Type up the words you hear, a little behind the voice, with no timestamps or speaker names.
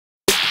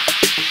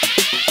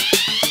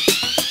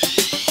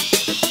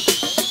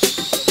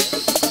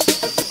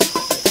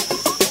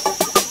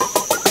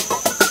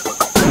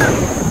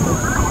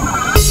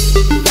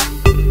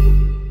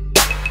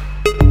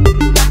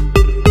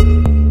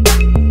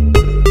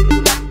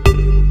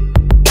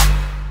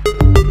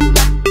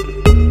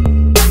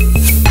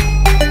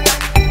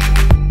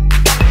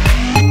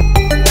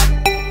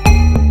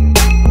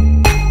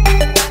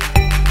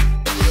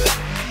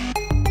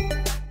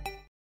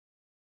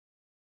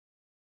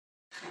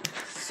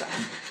So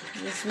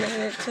just made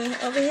it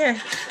to over here.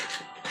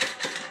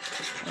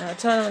 I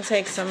told him to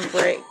take some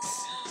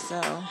breaks,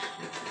 so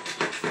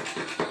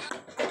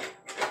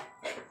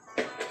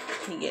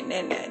he getting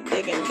in there,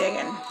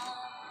 digging.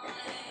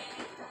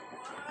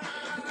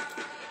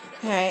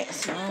 Alright,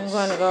 so I'm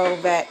gonna go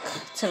back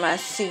to my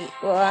seat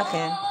where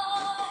I'm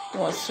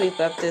gonna sweep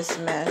up this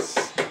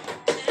mess.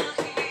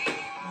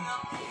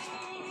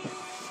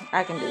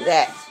 I can do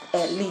that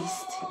at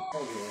least.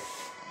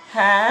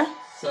 Huh?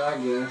 So I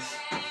guess.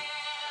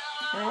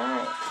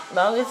 Alright.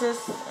 Long as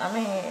it's,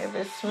 if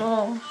it's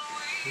smooth.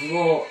 You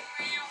won't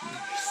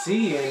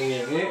see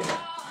any of it.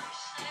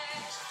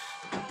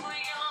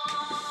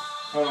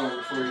 Hold on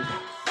before you.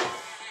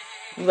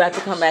 You about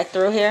to come back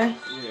through here?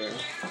 Yeah.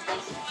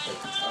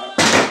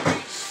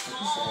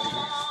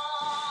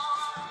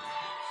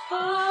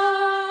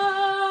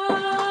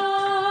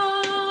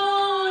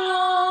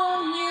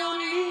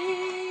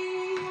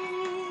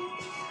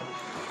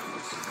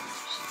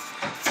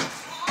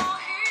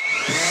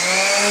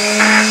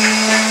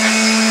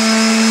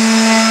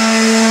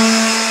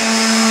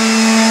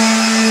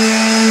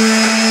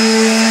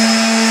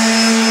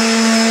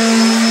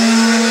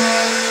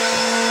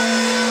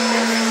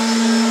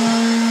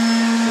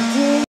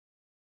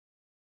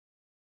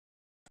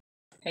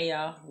 Hey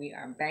y'all, we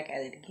are back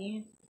at it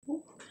again.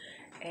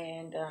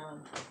 And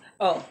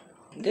oh,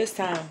 this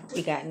time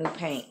we got new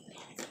paint.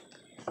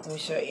 Let me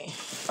show you.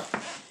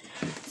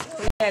 So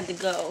we had to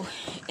go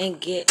and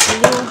get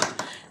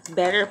new,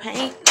 better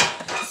paint.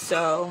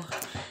 So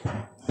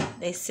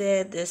they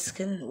said this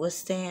can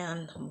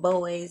withstand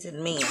boys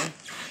and men.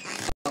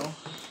 So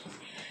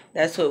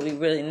that's what we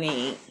really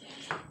need.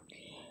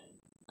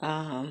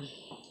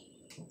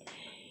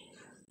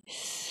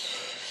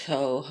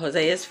 So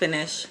Jose is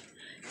finished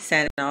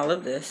sanding all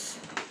of this.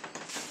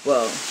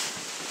 Well,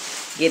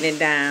 getting it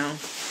down.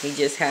 We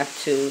just have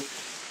to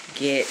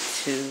get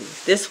to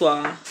this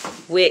wall,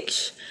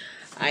 which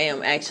I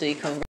am actually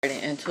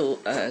converting into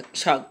a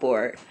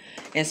chalkboard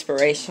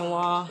inspiration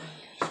wall.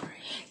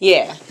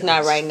 Yeah,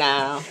 not right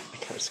now.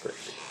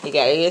 You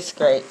gotta get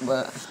scraped,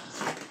 but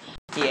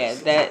yeah,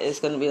 that is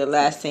gonna be the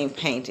last thing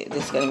painted.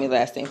 This is gonna be the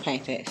last thing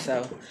painted.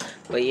 So,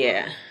 but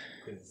yeah,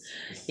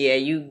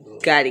 you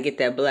gotta get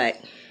that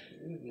black.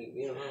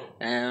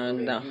 I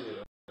don't know.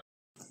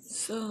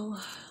 So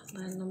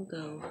letting them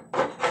go.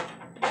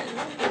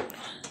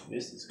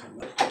 This is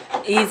coming.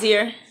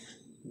 Easier.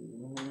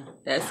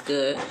 That's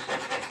good.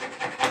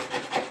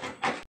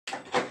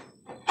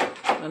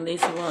 At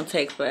least it won't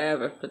take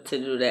forever to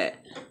do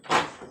that.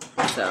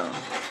 So,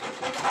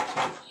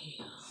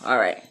 all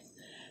right.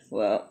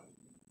 Well,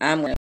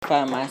 I'm gonna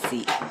find my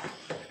seat.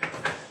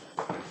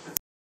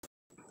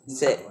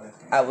 Sit.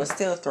 I will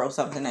still throw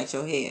something at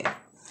your head.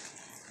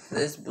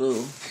 This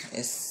blue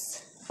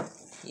is,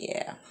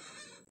 yeah.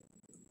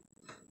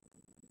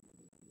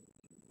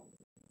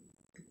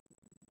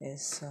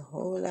 It's a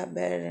whole lot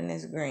better than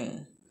this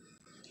green.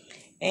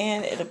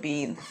 And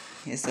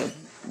it's a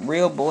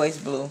real boy's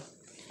blue.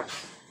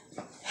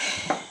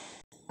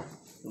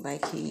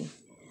 Like he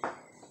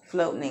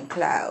floating in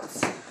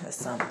clouds or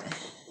something.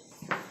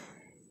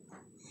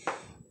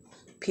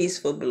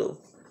 Peaceful blue.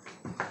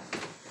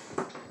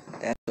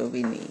 That's what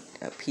we need,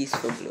 a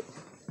peaceful blue.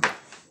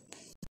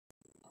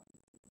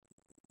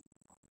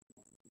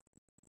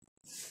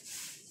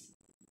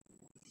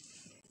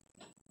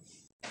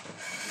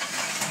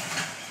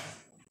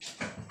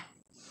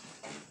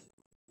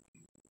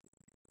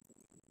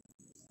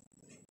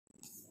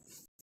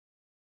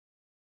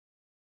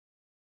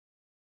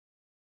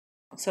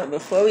 So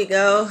before we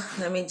go,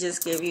 let me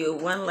just give you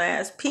one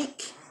last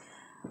peek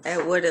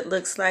at what it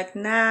looks like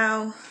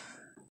now.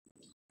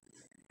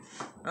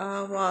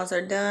 All walls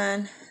are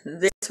done.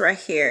 This right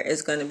here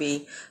is going to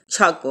be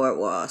chalkboard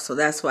walls. So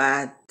that's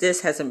why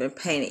this hasn't been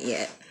painted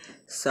yet.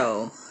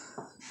 So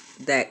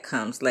that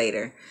comes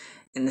later.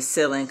 And the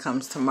ceiling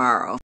comes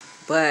tomorrow.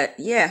 But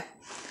yeah,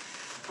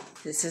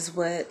 this is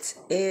what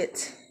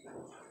it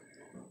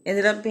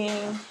ended up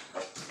being.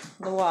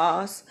 The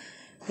walls.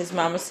 His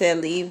mama said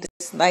leave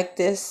this like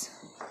this.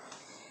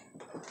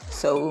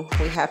 So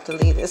we have to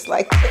leave this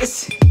like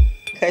this.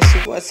 Because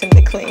she wants him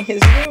to clean his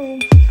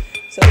room.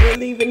 So we're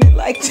leaving it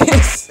like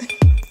this.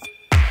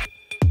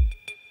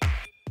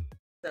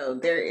 So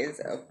there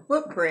is a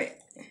footprint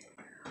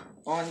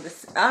on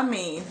this.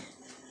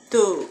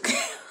 Dude,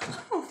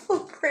 a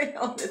footprint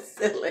on the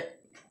ceiling.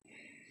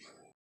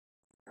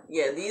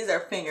 Yeah, these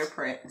are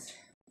fingerprints.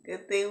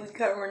 Good thing we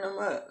covering them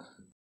up.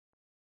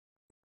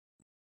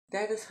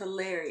 That is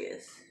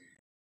hilarious.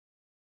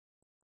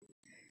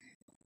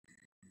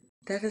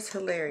 That is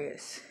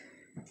hilarious.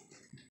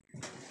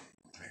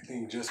 I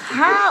think just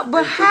how?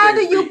 But how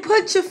do you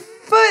put your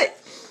foot?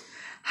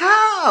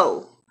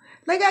 How?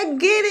 Like I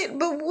get it,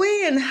 but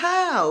when?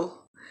 How?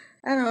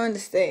 I don't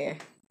understand.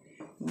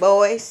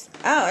 Boys,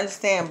 I don't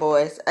understand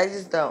boys. I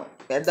just don't.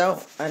 I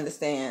don't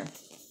understand.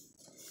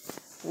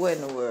 What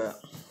in the world?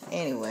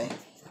 Anyway.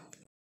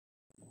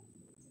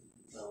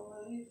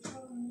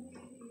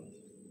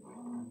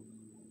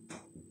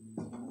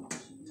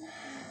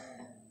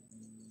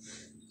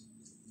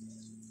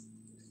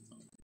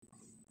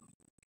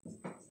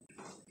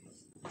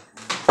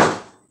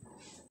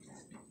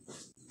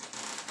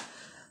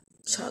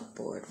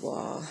 chalkboard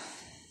wall.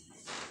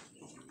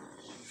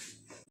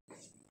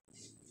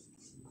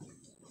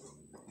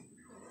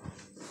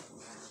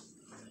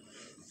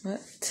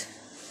 But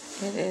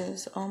it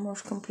is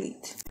almost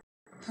complete.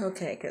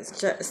 Okay, because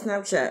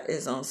Snapchat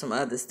is on some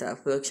other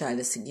stuff. We'll try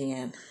this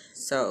again.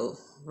 So,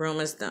 room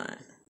is done.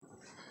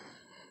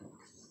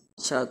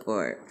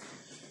 Chalkboard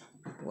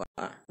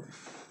wall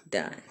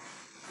done.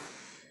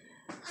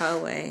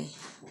 Hallway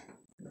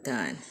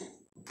done.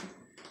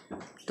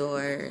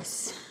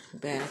 Doors,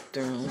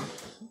 bathroom,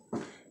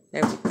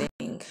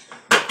 everything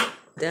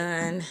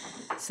done.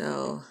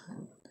 So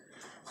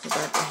we're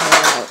about to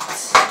head out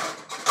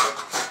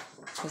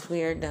because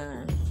we are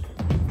done.